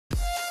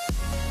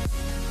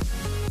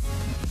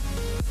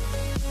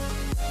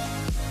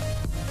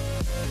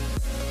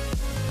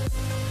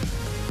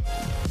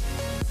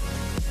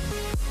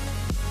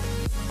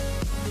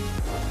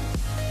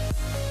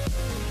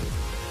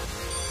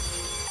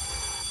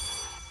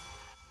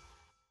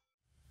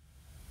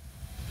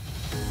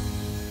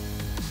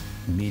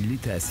Milli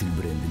təhsil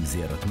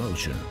brendimizi yaratmaq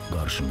üçün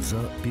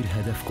qarşımıza bir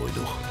hədəf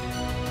qoyduq.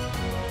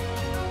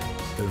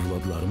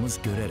 Övladlarımız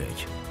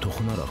görərək,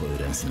 toxunaraq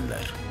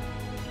öyrənsinlər.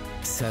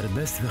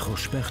 Sərbəst və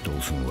xoşbəxt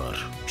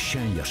olsunlar,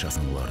 şən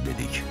yaşasınlar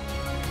dedik.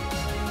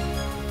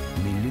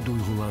 Milli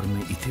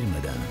duyğularını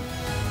itirmədən,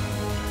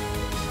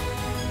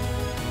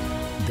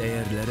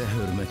 dəyərlərə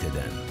hörmət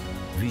edən,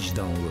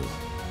 vicdanlı,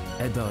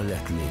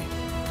 ədalətli,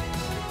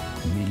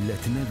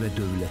 millətinə və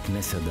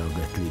dövlətinə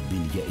sədaqətli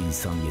bilgə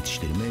insan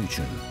yetişdirmək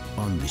üçün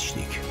and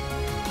içdik.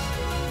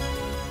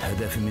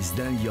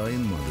 Hədəfimizdən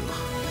yayınmadıq,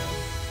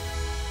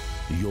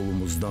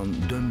 yolumuzdan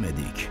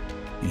dönmədik,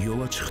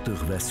 yola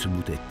çıxdıq və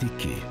sübut etdik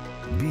ki,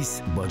 biz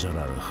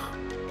bacararıq,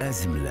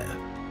 əzmlə,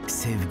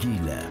 sevgi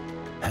ilə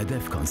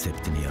hədəf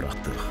konseptini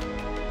yaratdıq.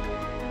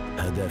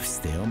 Hədəf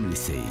istəyam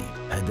liseyi,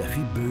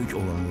 hədəfi böyük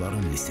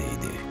olanların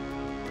liseyidir.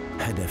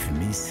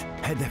 Hədəfimiz,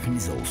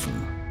 hədəfiniz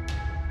olsun.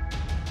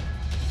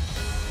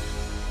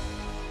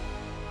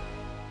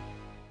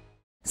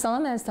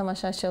 Salam əziz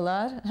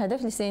tamaşaçılar,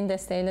 Hədəf Liseyin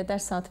dəstəyi ilə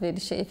dərs saatı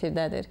verilişi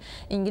efirdədir.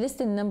 İngilis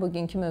dilindən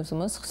bugünkü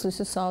mövzumuz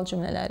xüsusi sual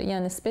cümlələri,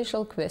 yəni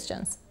special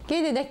questions.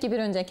 Qeyd edək ki,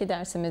 bir öncəki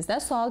dərsimizdə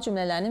sual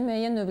cümlələrinin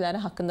müəyyən növləri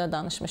haqqında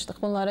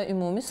danışmışdıq. Bunlara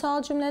ümumi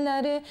sual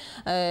cümlələri,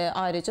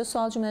 ayrıca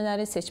sual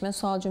cümlələri, seçmə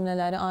sual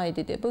cümlələri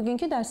aid idi.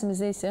 Bugünkü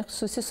dərsimizdə isə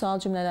xüsusi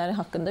sual cümlələri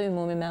haqqında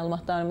ümumi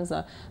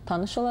məlumatlarımızla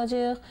tanış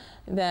olacağıq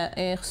və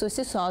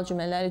xüsusi sual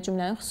cümlələri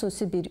cümlənin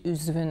xüsusi bir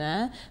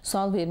üzvünə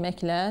sual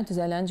verməklə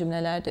düzələn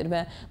cümlələrdir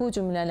və bu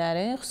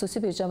cümlələri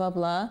xüsusi bir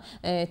cavabla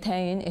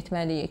təyin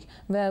etməliyik.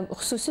 Və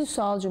xüsusi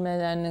sual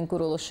cümlələrinin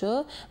quruluşu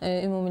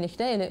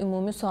ümumilikdə elə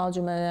ümumi sual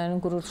cümlələrinin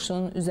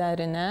quruluşunun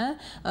üzərinə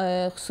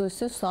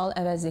xüsusi sual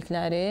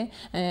əvəzlikləri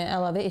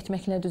əlavə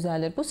etməklə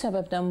düzəlir. Bu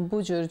səbəbdən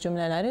bu cür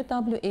cümlələri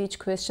WH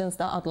questions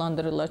da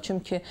adlandırırlar.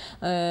 Çünki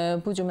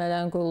bu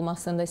cümlələrin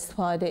qurulmasında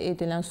istifadə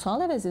edilən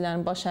sual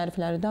əvəzliklərinin baş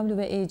hərfləri W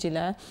və H ilə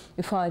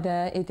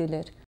ifadə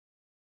edilir.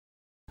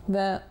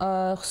 Və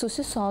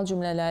xüsusi sual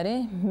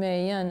cümlələri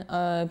müəyyən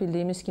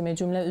bildiyimiz kimi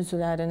cümlə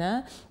üzvlərinə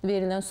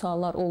verilən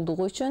suallar olduğu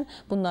üçün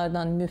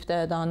bunlardan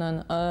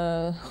mübtədanın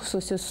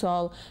xüsusi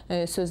sual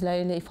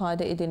sözləri ilə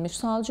ifadə edilmiş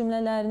sual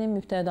cümlələrinin,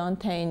 mübtədanın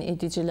təyin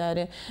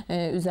ediciləri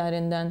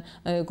üzərindən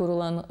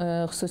qurulan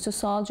xüsusi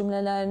sual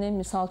cümlələrinin,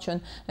 misal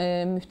üçün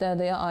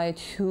mübtədaya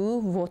aid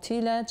who, what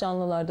ilə,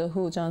 canlılarda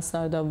who,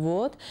 cansızlarda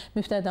what,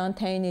 mübtədanın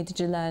təyin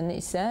edicilərini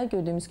isə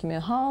gördüyümüz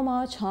kimi how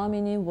much, how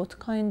many, what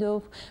kind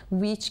of,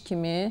 which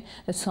kimi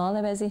sual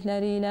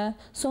əvəzlikləri ilə,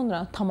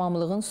 sonra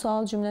tamamlığın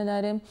sual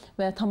cümlələri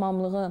və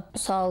tamamlığı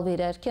sual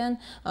verərkən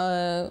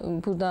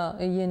burada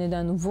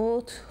yenidən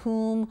what,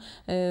 whom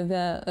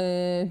və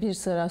bir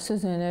sıra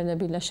söz növlərlə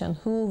birləşən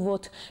who,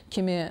 what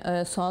kimi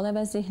sual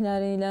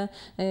əvəzlikləri ilə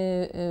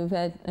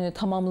və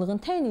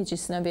tamamlığın təyin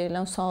edicisinə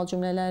verilən sual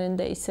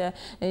cümlələrində isə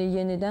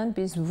yenidən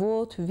biz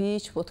what,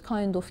 which, what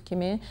kind of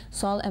kimi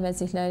sual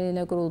əvəzlikləri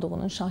ilə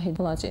qurulduğunun şahid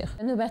olacağıq.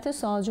 Növbəti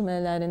sual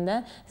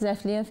cümlələrində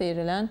zərfliyə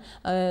verilən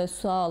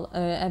sual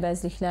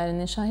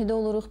əvəzliklərinin şahidi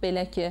oluruq.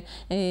 Belə ki,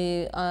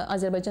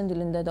 Azərbaycan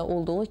dilində də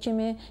olduğu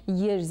kimi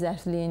yer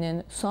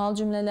zərfliyinin sual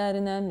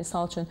cümlələrinə,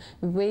 misal üçün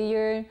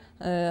where,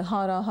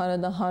 hara,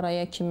 harada,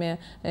 haraya kimi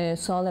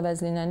sual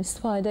əvəzliyindən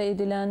istifadə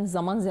edilən,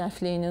 zaman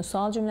zərfliyinin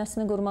sual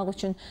cümləsini qurmaq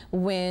üçün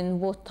when,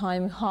 what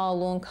time, how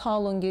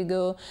long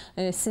ago,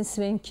 since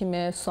when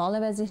kimi sual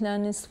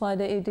əvəzliklərinin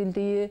istifadə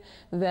edildiyi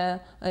və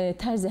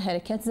tərzi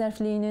hərəkət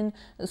zərfliyinin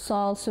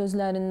sual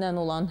sözlərindən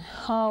olan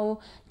how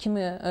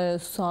kimi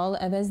sual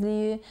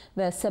əvəzliyi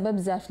və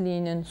səbəb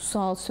zərfliyinin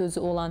sual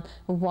sözü olan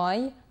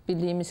why,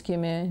 bildiyimiz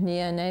kimi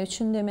niyə, nə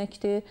üçün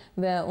deməkdir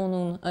və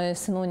onun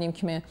sinonim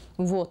kimi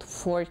what,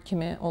 for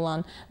kimi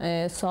olan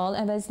sual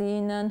əvəzliyi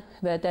ilə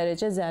və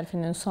dərəcə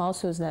zərfinin sual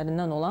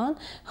sözlərindən olan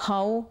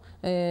how,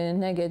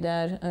 nə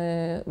qədər,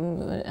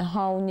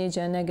 how,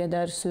 necə, nə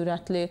qədər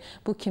sürətli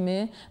bu kimi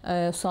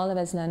sual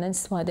əvəzlərindən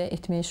istifadə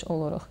etmiş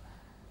oluruq.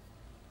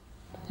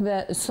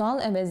 Və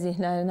sual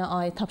əvəzliklərinə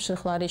aid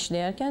tapşırıqları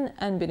işləyərkən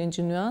ən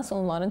birinci nüans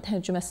onların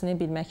tərcüməsini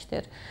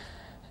bilməkdir.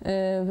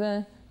 Və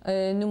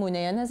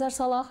nümunəyə nəzər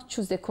salaq.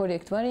 Choose the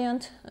correct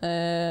variant.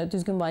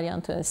 Düzgün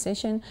variantı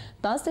seçin.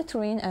 Does the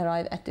train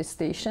arrive at the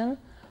station?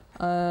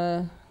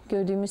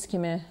 Gördüyümüz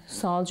kimi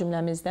sual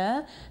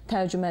cümləmizdə,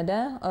 tərcümədə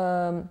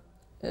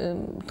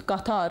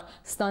qatar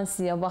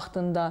stansiya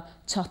vaxtında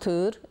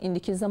çatır,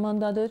 indiki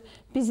zamandadır.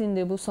 Biz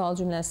indi bu sual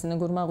cümləsini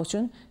qurmaq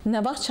üçün nə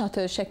vaxt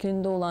çatır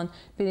şəklində olan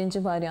birinci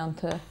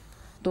variantı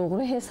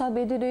doğru hesab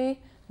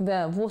edirik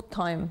və what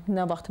time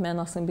nə vaxt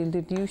mənasını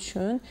bildirdiyi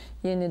üçün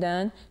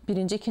yenidən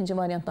birinci, ikinci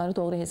variantları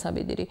doğru hesab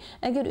edirik.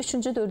 Əgər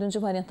üçüncü,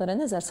 dördüncü variantlara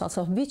nəzər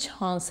salsaq, which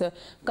hansı,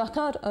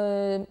 qatar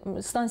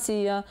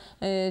stansiyaya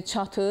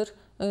çatır,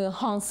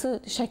 hansı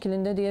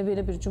şəklində deyə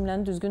belə bir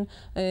cümləni düzgün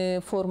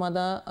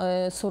formada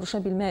soruşa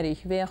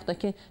bilmərik və yaxud da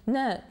ki,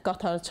 nə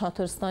qatar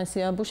çatır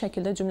stansiyaya, bu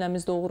şəkildə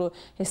cümləmiz doğru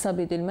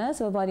hesab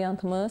edilməz və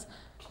variantımız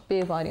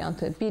B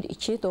variantı 1,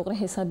 2 doğru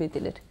hesab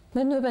edilir.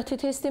 Və növbəti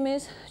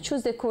testimiz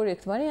choose the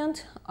correct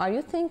variant. Are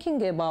you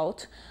thinking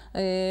about?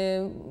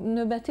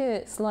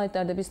 Növbəti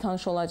slaydlarda biz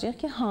tanış olacağıq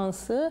ki,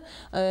 hansı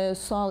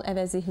sual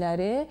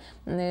əvəzlikləri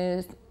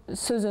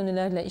söz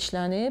önülərlə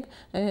işlənib,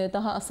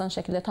 daha asan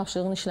şəkildə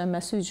tapşırığın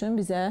işlənməsi üçün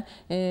bizə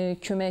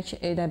kömək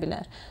edə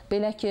bilər.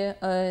 Belə ki,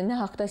 nə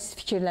haqda siz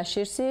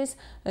fikirləşirsiniz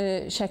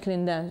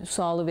şəklində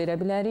sualı verə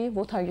bilərik.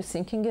 What are you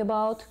thinking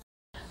about?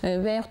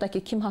 Və yaxud da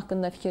ki, kim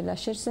haqqında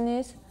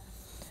fikirləşirsiniz?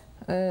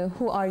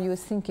 Who are you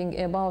thinking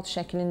about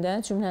şəklində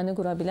cümləni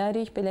qura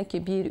bilərik. Belə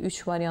ki,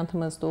 1-3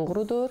 variantımız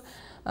doğrudur.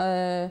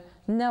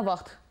 Nə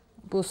vaxt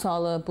bu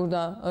sualı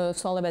burada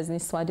sual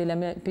əvəzini istifadə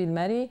eləmə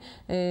bilmərik.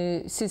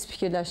 Siz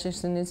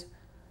fikirləşirsiniz,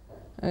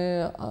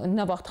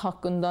 nə vaxt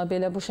haqqında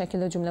belə bu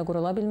şəkildə cümlə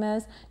qurula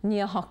bilməz,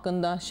 niyə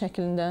haqqında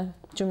şəklində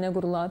cümlə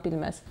qurula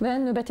bilməz. Və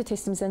növbəti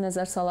testimizə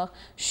nəzər salaq.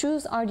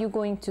 Shoes are you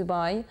going to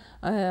buy?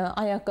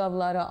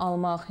 Ayaqqabıları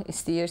almaq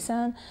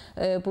istəyirsən.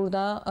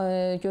 Burada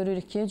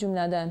görürük ki,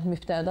 cümlədən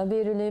mübtəda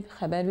verilib,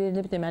 xəbər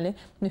verilib. Deməli,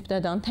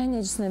 mübtədanın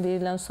təyinləyicinə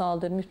verilən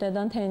sualdır.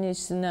 Mübtədanın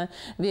təyinləyicinə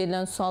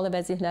verilən sual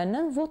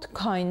əvəzliklərindən what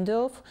kind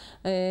of,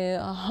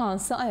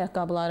 hansı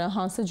ayaqqabıları,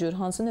 hansı cür,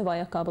 hansı növ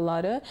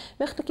ayaqqabıları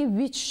və yaxud da ki,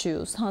 which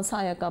shoes, hansı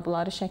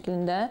ayaqqabıları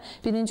şəklində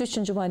birinci,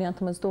 üçüncü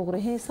variantımız doğru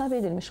hesab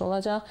edilmiş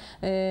olacaq.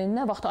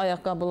 Nə vaxt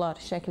ayaqqabılar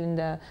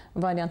şəklində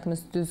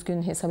variantımız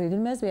düzgün hesab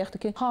edilməz və yaxud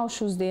da ki, how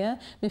shoes deyə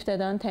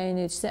mübtədanın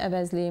təyin edicisi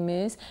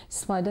əvəzliyimiz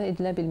istifadə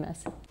edilə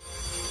bilməz.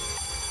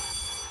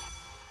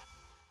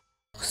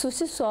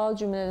 Xüsusi sual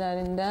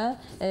cümlələrində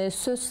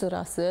söz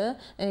sırası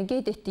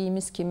qeyd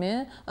etdiyimiz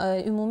kimi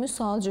ümumi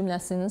sual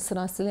cümləsinin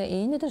sırası ilə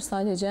eynidir.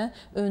 Sadəcə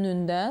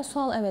önündə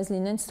sual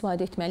əvəzliyindən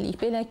istifadə etməliyik.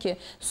 Belə ki,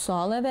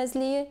 sual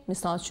əvəzliyi,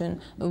 misal üçün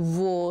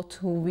what,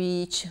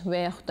 which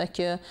və yaxud da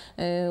ki,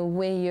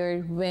 where,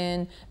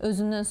 when,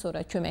 özündən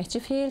sonra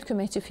köməkçi feil,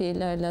 köməkçi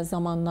feillərlə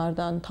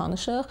zamanlardan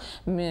tanışıq.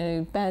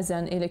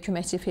 Bəzən elə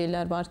köməkçi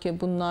feillər var ki,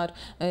 bunlar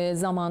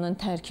zamanın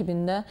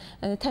tərkibində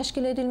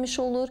təşkil edilmiş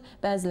olur.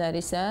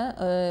 Bəziləri isə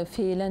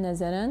feilə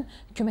nəzərən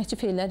köməkçi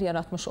feillər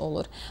yaratmış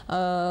olur.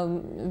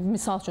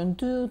 Misal üçün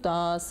do,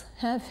 does,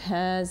 have,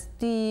 has,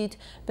 did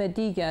və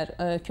digər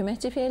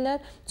köməkçi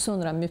feillər,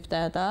 sonra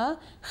mübtəda,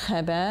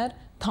 xəbər,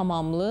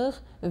 tamamlıq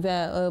və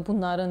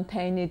bunların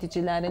təyin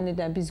edicilərini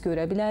də biz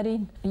görə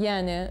bilərik.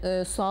 Yəni,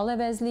 sual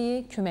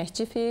əvəzliyi,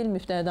 köməkçi feil,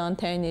 mübtədanın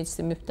təyin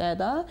edicisi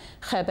mübtəda,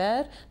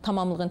 xəbər,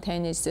 tamamlığın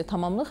təyin edicisi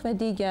tamamlıq və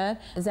digər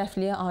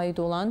zərfliyə aid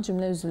olan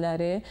cümlə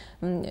üzvləri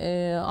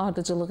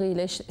ardıcılığı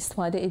ilə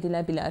istifadə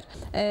edilə bilər.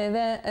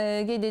 Və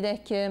qeyd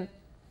edək ki,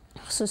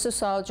 xüsusi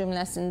sual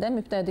cümləsində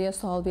mübtədəyə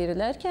sual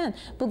verilərkən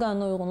bu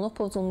qanuna uyğunluq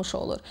pozulmuş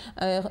olur.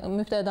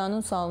 Mübtədanın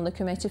sualında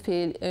köməkçi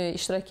feil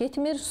iştirak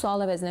etmir,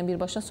 sual əvəzindən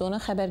birbaşa sonra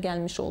xəbər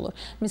gəlmiş olur.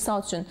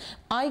 Misal üçün,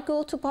 I go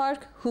to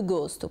park, who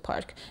goes to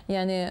park?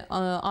 Yəni,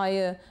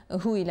 I-ı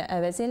who ilə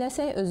əvəz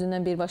eləsək,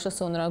 özündən birbaşa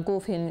sonra go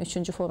feilinin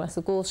üçüncü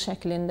forması goes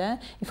şəklində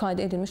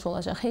ifadə edilmiş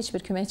olacaq. Heç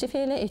bir köməkçi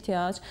feilə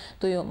ehtiyac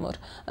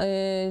duyulmur.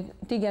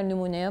 Digər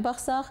nümunəyə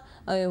baxsaq,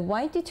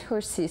 why did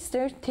her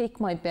sister take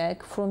my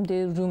bag from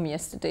the room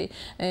yesterday?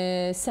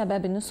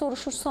 Səbəbini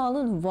soruşur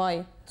sualın,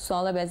 why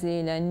sual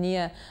əvəzliyi ilə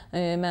niyə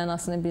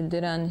mənasını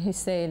bildirən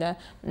hissə ilə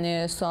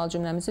sual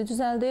cümləmizi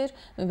düzəldir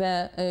və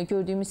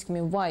gördüyümüz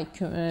kimi why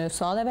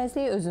sual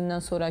əvəzliyi,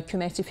 özündən sonra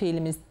köməkçi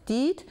feilimiz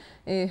did,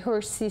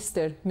 her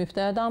sister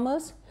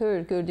mübtədamız,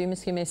 her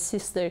gördüyümüz kimi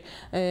sister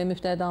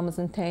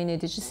mübtədamızın təyin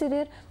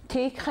edicisidir,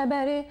 take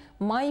xəbəri,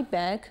 my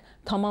bag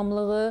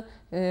tamamlığı,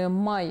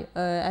 my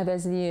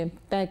əvəzliyi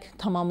bag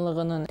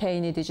tamamlığının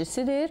təyin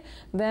edicisidir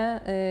və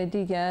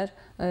digər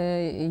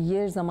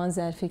yer zaman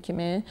zərfi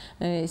kimi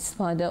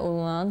istifadə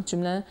olunan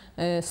cümlə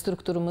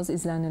strukturumuz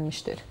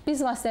izlənilmişdir.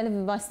 Biz vasitəli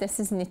və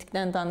vasitəsiz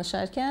nitqdən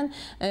danışarkən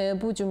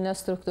bu cümlə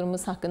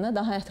strukturumuz haqqında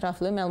daha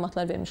ətraflı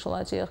məlumatlar vermiş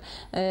olacağıq.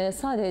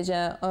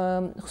 Sadəcə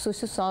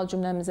xüsusi sual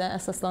cümləmizə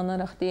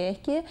əsaslanaraq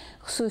deyək ki,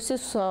 xüsusi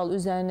sual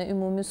üzərinə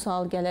ümumi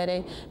sual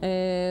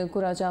gələrək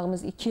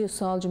quracağımız iki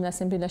sual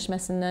cümləsinin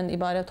birləşməsindən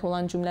ibarət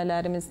olan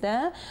cümlələrimizdə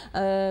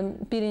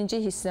birinci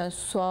hissə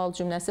sual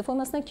cümləsi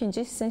formasında,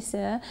 ikinci hissə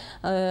isə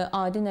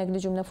adi nəqli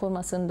cümlə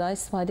formasında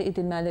istifadə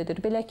edilməlidir.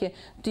 Belə ki,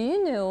 do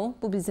you know?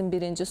 Bu bizim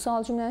birinci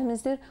sual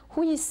cümləmizdir.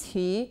 Who is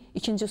he?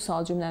 İkinci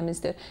sual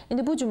cümləmizdir.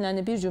 İndi bu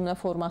cümləni bir cümlə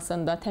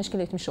formasında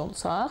təşkil etmiş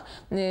olsaq,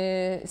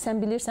 sən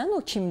bilirsən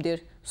o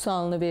kimdir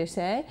sualını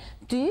versək,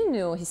 do you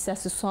know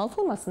hissəsi sual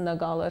formasında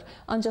qalır.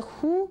 Ancaq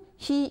who,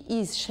 he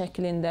is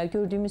şəklində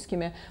gördüyümüz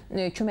kimi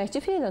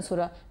köməkçi feildən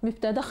sonra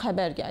mübtəda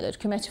xəbər gəlir.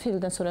 Köməkçi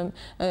feildən sonra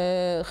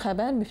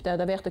xəbər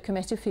mübtəda və yaxud da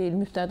köməkçi feil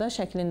mübtəda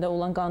şəklində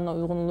olan qanuna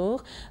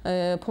uyğunluq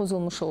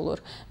pozulmuş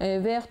olur.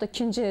 Və yaxud da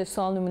ikinci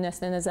sual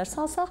nümunəsinə nəzər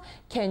salsaq,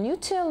 can you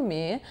tell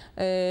me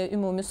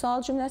ümumi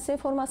sual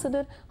cümləsi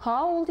formasıdır.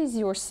 How old is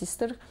your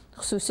sister?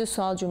 Xüsusi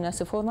sual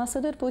cümləsi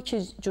formasıdır. Bu iki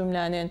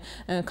cümlənin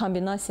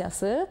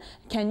kombinasiyası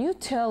can you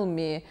tell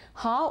me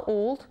how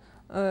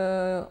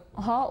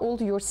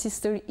old your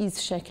sister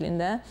is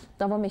şəklində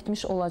davam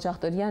etmiş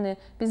olacaqdır. Yəni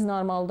biz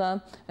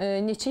normalda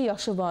neçə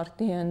yaşı var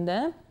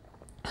deyəndə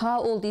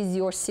how old is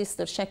your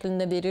sister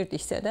şəklində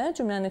verirdiksə də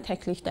cümləni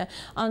təklikdə,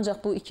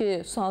 ancaq bu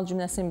iki sual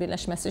cümləsinin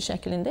birləşməsi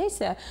şəklində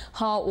isə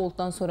how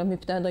olddan sonra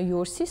mübtəda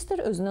your sister,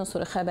 özündən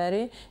sonra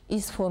xəbəri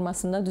is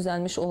formasında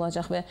düzəlmiş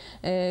olacaq və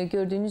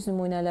gördüyünüz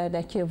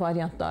nümunələrdəki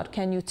variantlar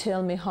can you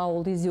tell me how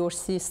old is your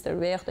sister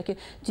və yaxud da ki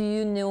do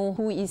you know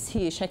who is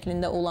he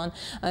şəklində olan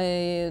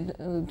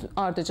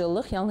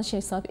ardıcıllıq yanlış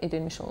hesab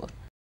edilmiş olur.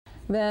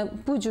 Və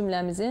bu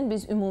cümləmizin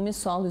biz ümumi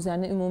sual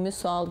üzərinə ümumi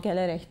sual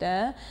gələrək də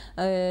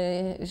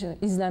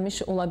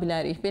izləmiş ola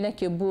bilərik. Belə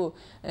ki, bu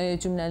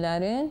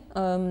cümlələrin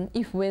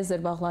if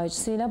whether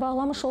bağlayıcısı ilə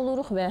bağlamış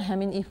oluruq və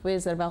həmin if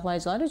whether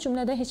bağlayıcıları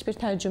cümlədə heç bir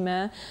tərcümə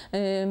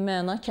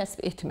məna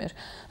kəsb etmir.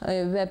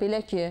 Və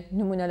belə ki,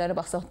 nümunələrə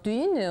baxsaq, do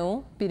you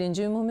know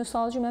birinci ümumi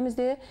sual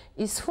cümləmizdir,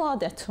 is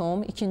Fuad at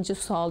home ikinci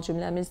sual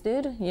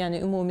cümləmizdir,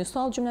 yəni ümumi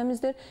sual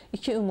cümləmizdir.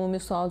 İki ümumi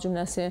sual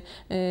cümləsi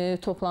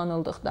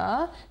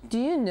toplanıldıqda do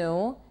you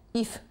know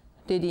if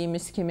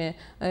dediyimiz kimi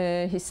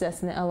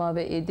hissəsini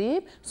əlavə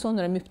edib,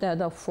 sonra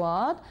mübtəda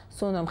Fuad,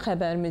 sonra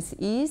xəbərimiz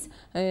is,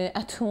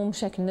 at home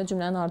şəklində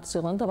cümlənin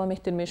ardıcılığını davam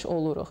etdirmiş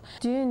oluruq.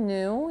 Do you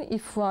know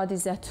if Fuad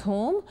is at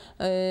home?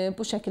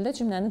 Bu şəkildə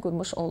cümləni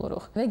qurmuş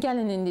oluruq. Və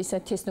gəlin indi isə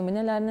test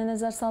nümunələrinə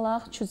nəzər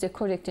salaq. Choose the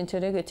correct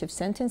interrogative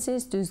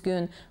sentences.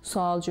 Düzgün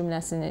sual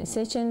cümləsini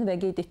seçin və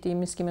qeyd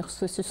etdiyimiz kimi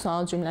xüsusi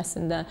sual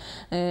cümləsində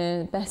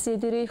bəhs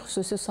edirik.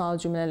 Xüsusi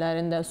sual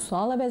cümlələrində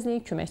sual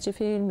əvəzliyi, köməkçi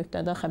feil,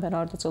 mübtəda, xəbər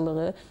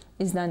ardıcılığı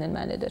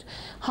izlənilməlidir.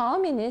 How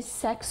many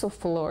sacks of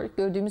flour?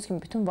 Gördüyümüz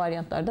kimi bütün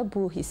variantlarda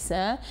bu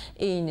hissə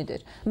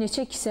eynidir.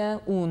 Neçə kisə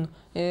un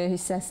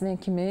hissəsinə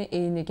kimi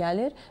eyni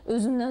gəlir.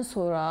 Özündən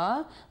sonra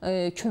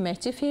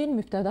köməkçi feil,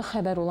 mübtəda,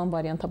 xəbər olan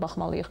varianta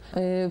baxmalıyıq.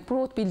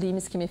 Brought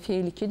bildiyimiz kimi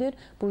feil 2-dir.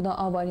 Burada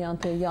A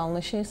variantı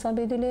yanlış hesab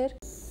edilir.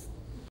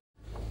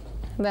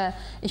 Və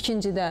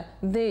ikincidə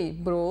they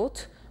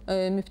brought,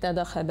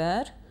 mübtəda,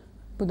 xəbər.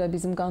 Bu da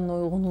bizim qanuna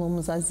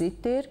uyğunluğumuza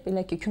ziddir.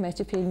 Belə ki,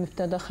 köməkçi feil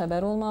mübtəda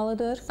xəbər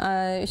olmalıdır.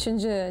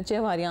 Üçüncü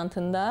C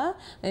variantında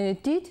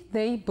did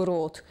they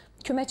brought.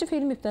 Köməkçi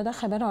feil mübtəda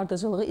xəbər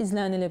ardıcılığı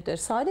izlənilibdir.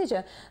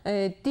 Sadəcə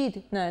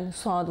did-lə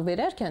sual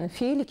verərkən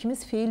feil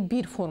ikimiz feil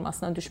 1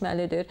 formasına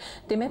düşməlidir.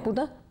 Demək,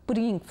 burada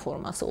bring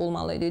forması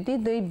olmalıydı.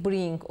 Did they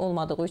bring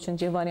olmadığı üçün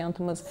C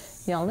variantımız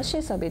yanlış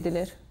hesab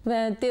edilir.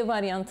 Və D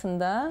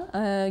variantında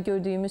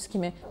gördüyümüz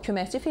kimi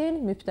köməkçi feil,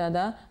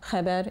 mübtəda,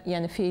 xəbər,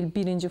 yəni feil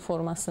birinci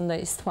formasında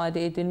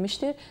istifadə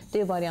edilmişdir.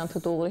 D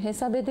variantı doğru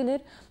hesab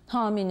edilir.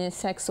 How many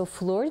sacks of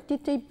flour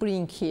did they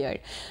bring here?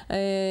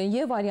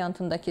 Y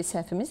variantındakı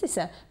səhvimiz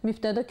isə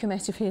mübtəda,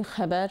 köməkçi feil,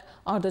 xəbər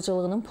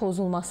ardıcılığının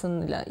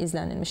pozulmasıyla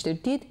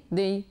izlənilmişdir. Did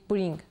they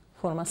bring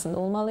formasında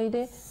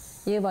olmalıydı.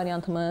 Y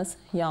variantımız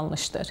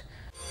yanlışdır.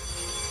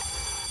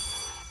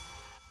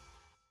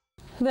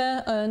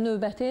 Və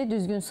növbəti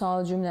düzgün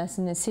sual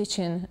cümləsini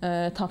seçin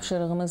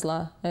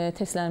tapşırığımızla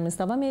testlərimiz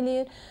davam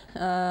edir.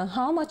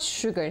 How much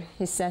sugar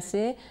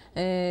hissəsi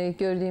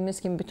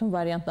gördüyümüz kimi bütün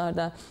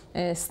variantlarda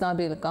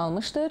stabil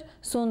qalmışdır.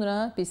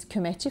 Sonra biz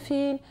köməkçi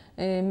feil,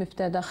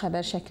 mübtəda,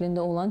 xəbər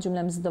şəklində olan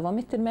cümləmizi davam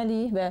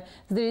etdirməliyik və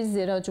there is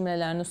there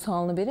cümlələrinin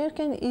sualını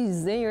verərkən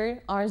is there,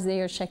 are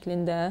there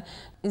şəklində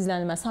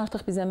izlənilməsi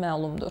artıq bizə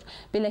məlumdur.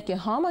 Belə ki,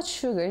 how much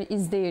sugar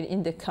is there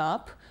in the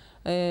cup?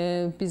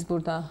 Biz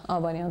burada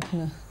A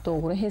variantını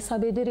doğru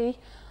hesab edirik.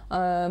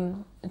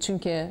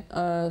 Çünki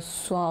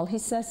sual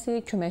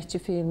hissəsi, köməkçi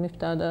feil,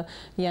 mübtəda,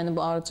 yəni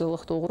bu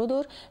ardıcıllıq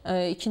doğrudur.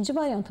 İkinci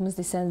variantımız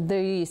isə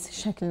there is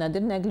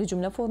şəklindədir, nəqli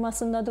cümlə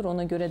formasındadır.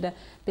 Ona görə də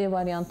B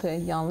variantı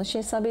yanlış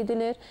hesab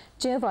edilir.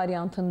 C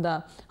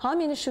variantında how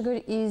many sugar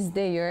is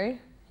there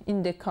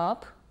in the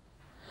cup?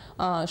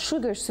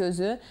 Sugar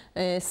sözü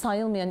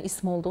sayılmayan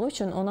ism olduğu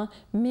üçün ona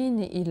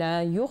many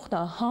ilə yox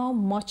da how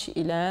much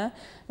ilə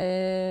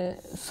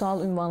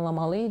sual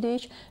ünvanlamalı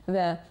idik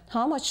və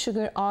how much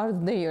sugar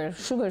are there?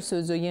 Sugar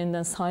sözü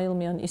yenidən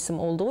sayılmayan isim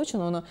olduğu üçün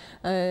onu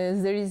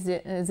there is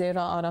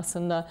zera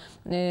arasında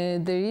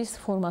there is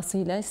forması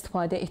ilə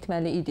istifadə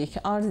etməli idik.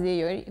 Are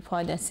there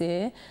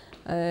ifadəsi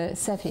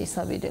səhv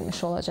hesab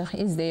edilmiş olacaq.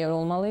 Is there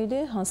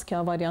olmalıydı. Hansı ki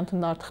A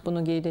variantında artıq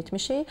bunu qeyd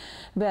etmişik.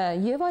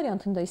 Və Y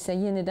variantında isə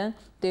yenidən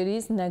there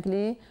is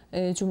nəqli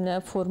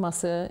cümlə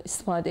forması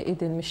istifadə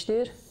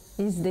edilmişdir.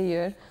 Is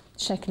there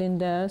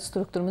şəklində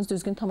strukturumuz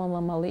düzgün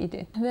tamamlanmalı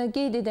idi. Və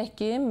qeyd edək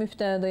ki,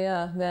 mübtədaya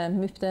və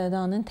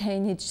mübtədanın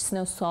təyin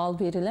edicisinə sual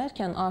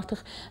verilərkən artıq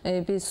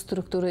biz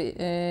strukturu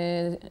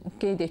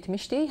qeyd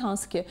etmişdik.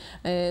 Hansı ki,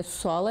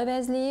 sual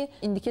əvəzliyi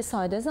indiki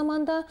sadə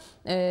zamanda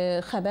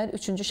xəbər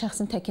üçüncü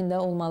şəxsin təkində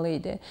olmalı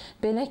idi.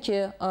 Belə ki,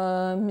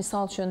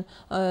 misal üçün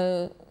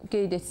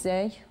qeyd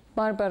etsək,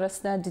 Barbara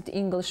studied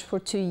English for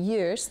 2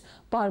 years.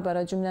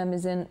 Barbara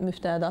cümləmizin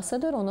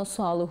mübtədasıdır. Ona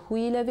sualı who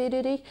ilə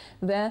veririk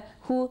və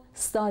who who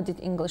studied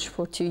English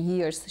for 2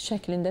 years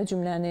şəklində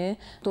cümləni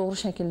doğru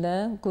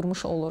şəkildə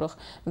qurmuş oluruq.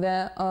 Və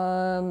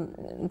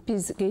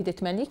biz qeyd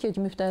etməliyik ki,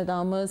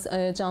 mübtədamız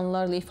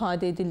canlılarla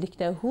ifadə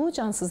edildikdə who,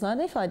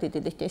 cansızlarla ifadə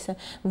edildikdə isə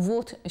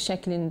what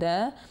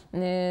şəklində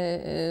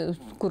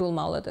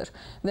qurulmalıdır.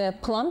 Və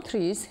plum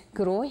trees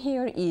grow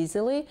here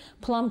easily.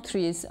 Plum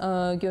trees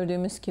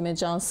gördüyümüz kimi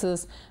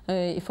cansız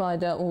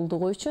ifadə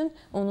olduğu üçün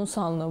onun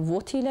sualını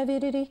what ilə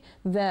veririk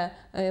və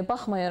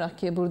baxmayaraq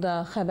ki, burada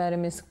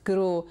xəbərimiz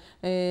grow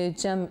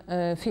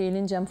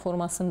feilin cəm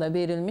formasında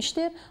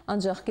verilmişdir.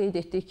 Ancaq qeyd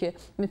etdik ki,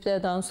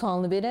 mübtədanın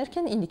sualını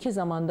verərkən indiki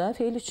zamanda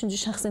feil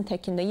üçüncü şəxsin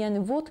təkində,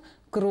 yəni what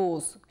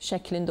grows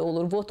şəklində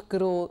olur. What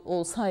grow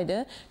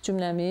olsaydı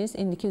cümləmiz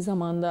indiki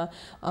zamanda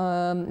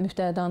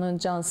mübtədanın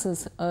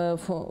cansız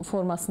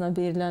formasına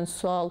verilən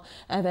sual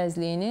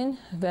əvəzliyinin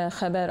və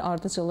xəbər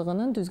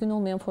ardıcıllığının düzgün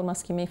olmayan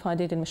forması kimi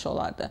ifadə edilmiş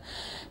olardı.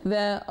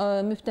 Və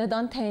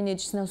mübtədanın təyin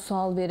edicisinə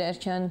sual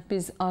verərkən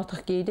biz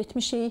artıq qeyd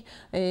etmişik.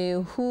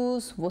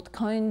 Whose, what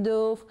kind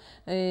of,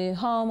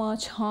 how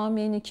much, how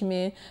many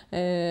kimi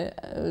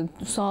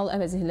sual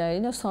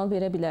əvəzlikləri ilə sual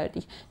verə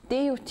bilərdik.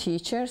 Their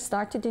teacher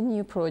started a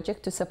new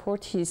project to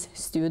support his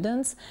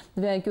students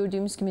və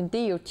gördüyümüz kimi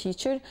their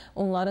teacher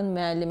onların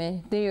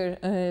müəllimi, their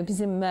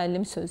bizim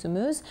müəllim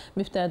sözümüz,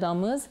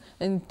 mübtədamız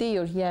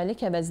their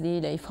yərlik əvəzliyi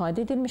ilə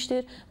ifadə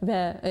edilmişdir və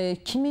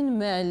kimin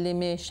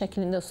müəllimi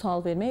şəklində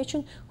sual vermək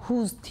üçün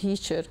whose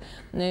teacher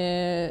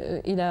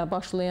ilə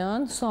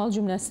başlayan sual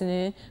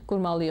cümləsini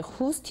qurmalıyıq.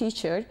 Whose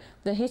teacher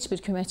və heç bir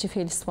köməkçi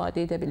feil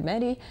istifadə edə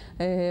bilmərik.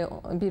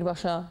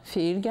 Birbaşa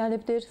feil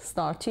gəlibdir.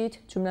 Started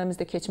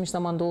cümləmizdə keçmiş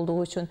zamanda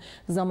olduğu üçün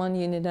zaman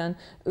yenidən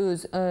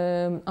öz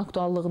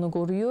aktuallığını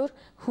qoruyur.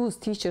 Whose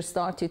teacher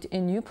started a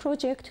new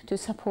project to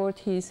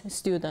support his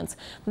students.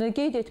 Və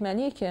qeyd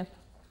etməliyik ki,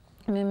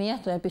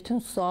 ümumiyyətlə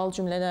bütün sual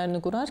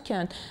cümlələrini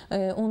qurarkən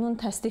onun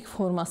təsdiq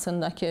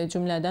formasındakı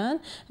cümlədən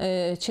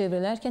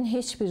çevrilərkən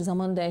heç bir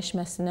zaman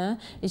dəyişməsinə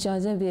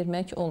icazə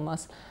vermək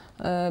olmaz.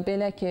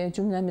 Belə ki,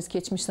 cümləmiz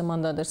keçmiş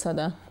zamandadırsa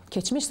da,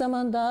 keçmiş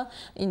zamanda,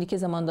 indiki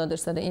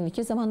zamandadırsa da,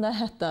 indiki zamanda,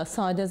 hətta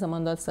sadə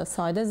zamandadırsa,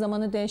 sadə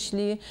zamanı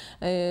dəyişikliyi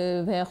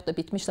və yaxud da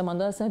bitmiş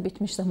zamandadırsa,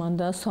 bitmiş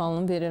zamanda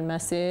sualın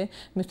verilməsi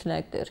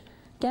mütləqdir.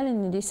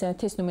 Gəlin, indi isə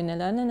test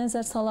nümunələrinə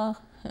nəzər salaq.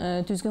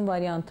 Düzgün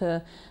variantı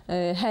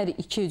hər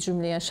iki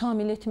cümləyə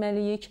şamil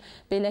etməliyik.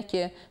 Belə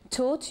ki,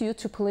 taught you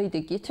to play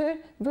the guitar,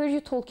 were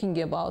you talking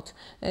about?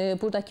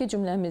 Buradakı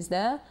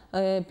cümləmizdə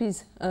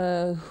biz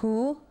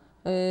who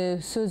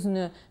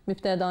sözünü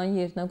mübtədanın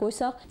yerinə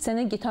qoysaq,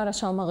 sənə gitara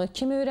çalmağı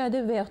kim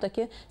öyrədir və yaxud da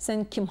ki,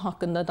 sən kim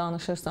haqqında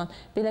danışırsan.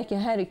 Belə ki,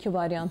 hər iki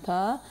varianta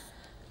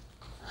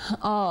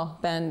A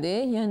bəndi,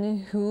 yəni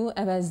who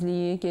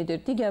əvəzliyi gedir.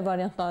 Digər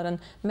variantların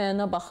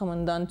məna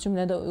baxımından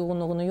cümlədə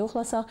uyğunluğunu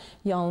yoxlasaq,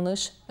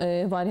 yanlış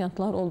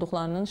variantlar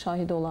olduqlarının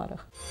şahidi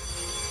olarıq.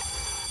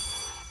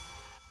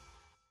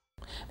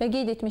 Və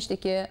qeyd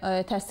etmişdik ki,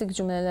 təsdiq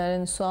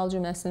cümlələrin sual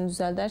cümləsini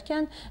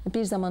düzəldərkən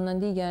bir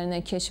zamandan digərinə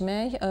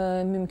keçmək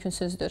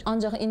mümkünsüzdür.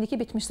 Ancaq indiki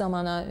bitmiş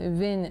zamana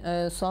when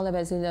sual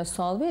əvəzi ilə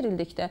sual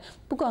verildikdə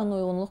bu qanuna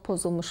uyğunluq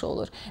pozulmuş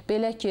olur.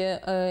 Belə ki,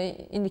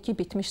 indiki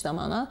bitmiş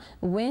zamana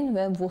when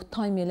və what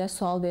time ilə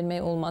sual vermək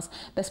olmaz.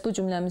 Bəs bu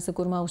cümləmizi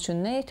qurmaq üçün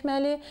nə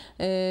etməli?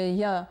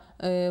 Ya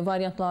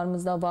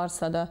variantlarımızda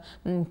varsa da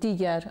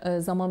digər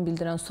zaman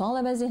bildirən sual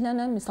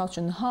əvəzliklərindən, misal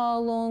üçün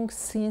how long,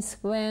 since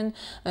when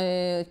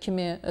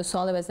kimi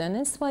sual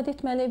əvəzlərindən istifadə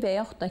etməli və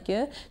yaxud da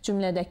ki,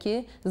 cümlədəki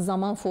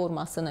zaman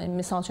formasını,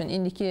 misal üçün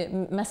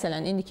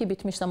məsələn, indiki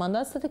bitmiş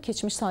zamandadırsa da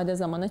keçmiş sadə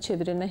zamana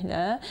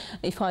çevrilməklə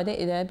ifadə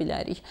edə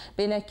bilərik.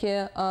 Belə ki,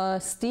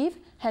 Steve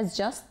has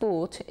just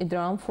bought a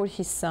drum for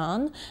his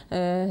son.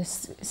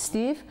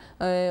 Steve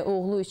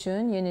oğlu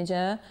üçün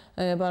yenicə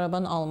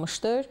baraban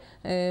almışdır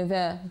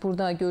və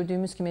burada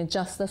gördüyümüz kimi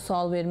just-da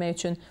sual vermək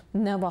üçün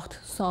nə vaxt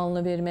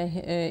sualını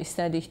vermək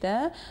istədikdə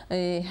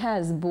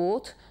has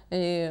bought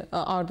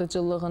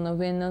ardıcıllığını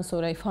when-dən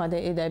sonra ifadə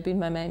edə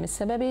bilməməyimiz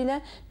səbəbilə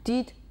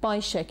did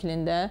by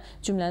şəklində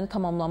cümləni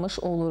tamamlamış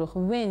oluruq.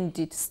 When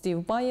did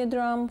Steve buy a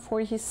drum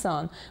for his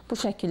son? Bu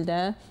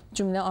şəkildə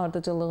cümlə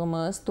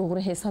ardıcıllığımız doğru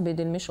hesab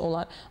edilmiş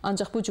olar.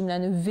 Ancaq bu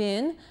cümləni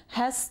when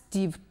has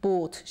Steve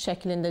bought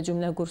şəklində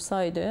cümlə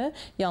qursaydı,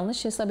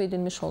 yanlış hesab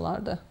edilmiş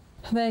olardı.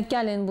 Və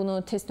gəlin bunu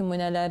test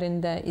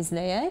nümunələrində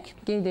izləyək.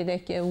 Qeyd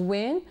edək ki,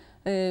 when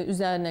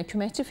üzərinə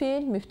köməkçi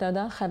feil,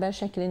 mübtəda, xəbər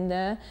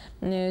şəklində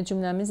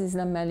cümləmiz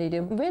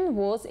izlənməlidir. When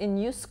was a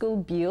new school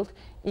built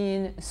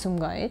in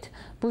Sumqayıt?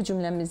 Bu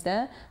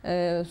cümləmizdə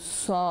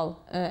sual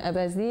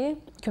əvəzliyi,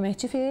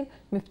 köməkçi feil,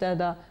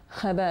 mübtəda,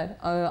 xəbər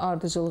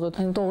ardıcılığı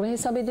doğru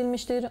hesab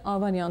edilmişdir.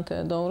 A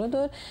variantı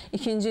doğrudur.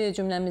 İkinci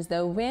cümləmizdə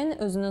when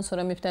özündən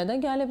sonra mübtəda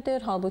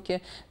gəlibdir. Halbuki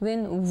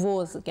when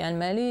was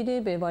gəlməli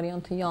idi. B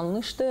variantı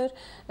yanlışdır.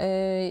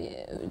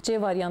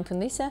 C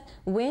variantında isə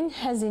when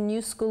has a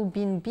new school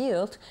been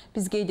built?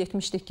 Biz qeyd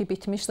etmişdik ki,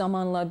 bitmiş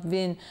zamanla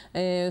when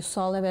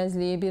sual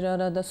əvəzliyi bir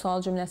arada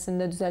sual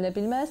cümləsində düzələ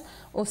bilməz.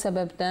 O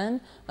səbəbdən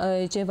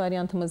C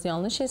variantımız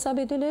yanlış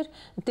hesab edilir.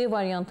 D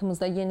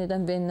variantımızda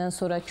yenidən when-dən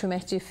sonra sonra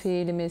köməkçi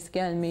feilimiz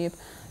gəlməyib.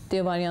 D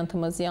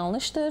variantımız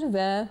yanlışdır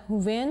və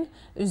when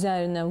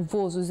üzərinə,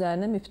 was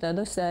üzərinə,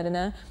 mübtəda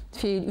üzərinə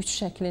feil 3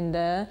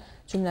 şəklində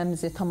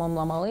cümləmizi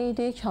tamamlamalı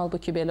idik.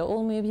 Halbuki belə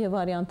olmayıb, Y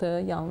variantı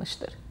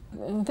yanlışdır.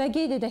 Və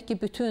qeyd edək ki,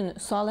 bütün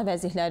sual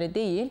əvəzlikləri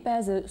deyil,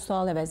 bəzi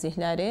sual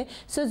əvəzlikləri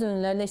söz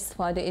önlərlə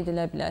istifadə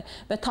edilə bilər.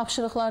 Və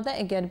tapşırıqlarda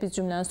əgər biz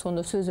cümlənin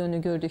sonunda söz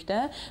önü gördükdə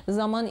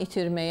zaman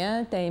itirməyə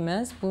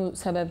dəyməz. Bu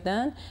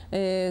səbəbdən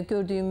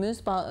gördüyümüz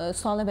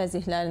sual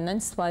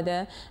əvəzliklərindən istifadə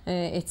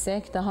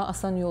etsək, daha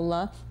asan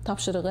yolla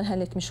tapşırığı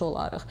həll etmiş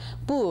olarıq.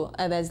 Bu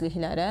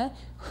əvəzliklərə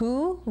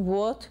who,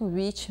 what,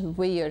 which,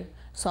 where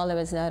sual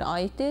əvəzlikləri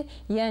aiddir.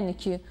 Yəni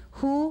ki,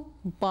 who,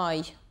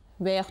 by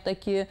və yaxud da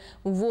ki,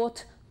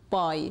 what,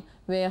 by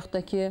və yaxud da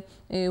ki,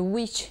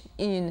 which,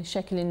 in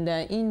şəklində,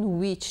 in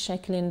which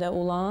şəklində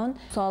olan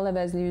sual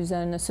əvəzliyi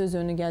üzərinə söz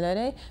önü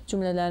gələrək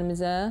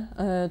cümlələrimizə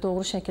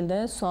doğru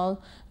şəkildə sual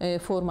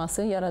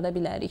forması yarada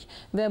bilərik.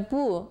 Və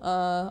bu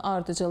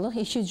ardıcıllıq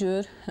iki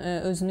cür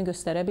özünü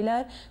göstərə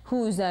bilər.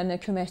 Who üzərinə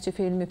köməkçi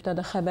feil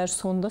mübtəda xəbər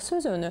sonda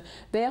söz önü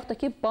və yaxud da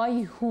ki,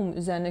 by whom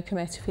üzərinə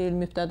köməkçi feil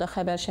mübtəda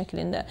xəbər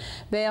şəklində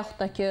və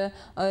yaxud da ki,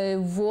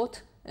 what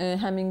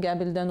həmin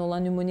qəbildən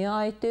olan nümunəyə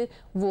aiddir.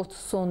 What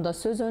sonda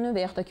söz önü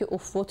və yaxud da ki,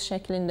 of what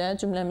şəklində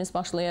cümləmiz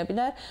başlaya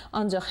bilər.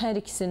 Ancaq hər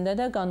ikisində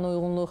də qanuna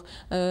uyğunluq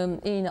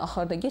eyni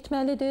axarda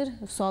getməlidir.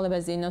 Sual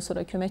əvəzliyindən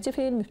sonra köməkçi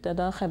feil,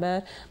 mübtəda,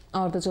 xəbər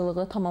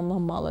ardıcılığı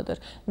tamamlanmalıdır.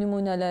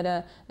 Nümunələrə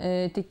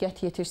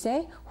diqqət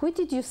yetirsək, who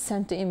did you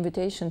send the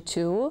invitation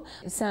to?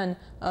 Sən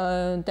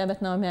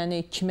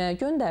dəvətnaməni kimə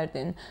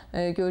göndərdin?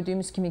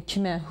 Gördüyümüz kimi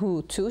kimə, who,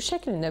 to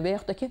şəklində və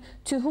yaxud da ki,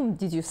 to whom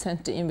did you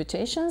send the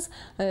invitations?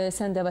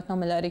 Sən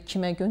dəvətnamələri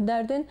kimə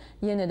göndərdin?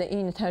 Yenə də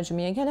eyni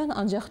tərcüməyə gələn,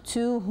 ancaq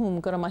to whom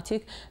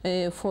qrammatik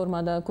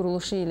formada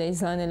quruluşu ilə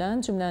izah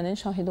edilən cümlənin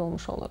şahidi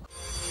olmuş olur.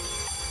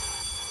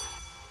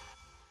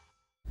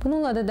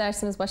 Bununla da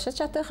dərsimiz başa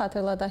çatdı.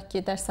 Xatırladaq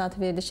ki, dərs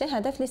saatı verilişi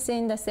Hədəf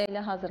liseyin dəstəyi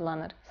ilə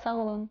hazırlanır. Sağ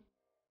olun.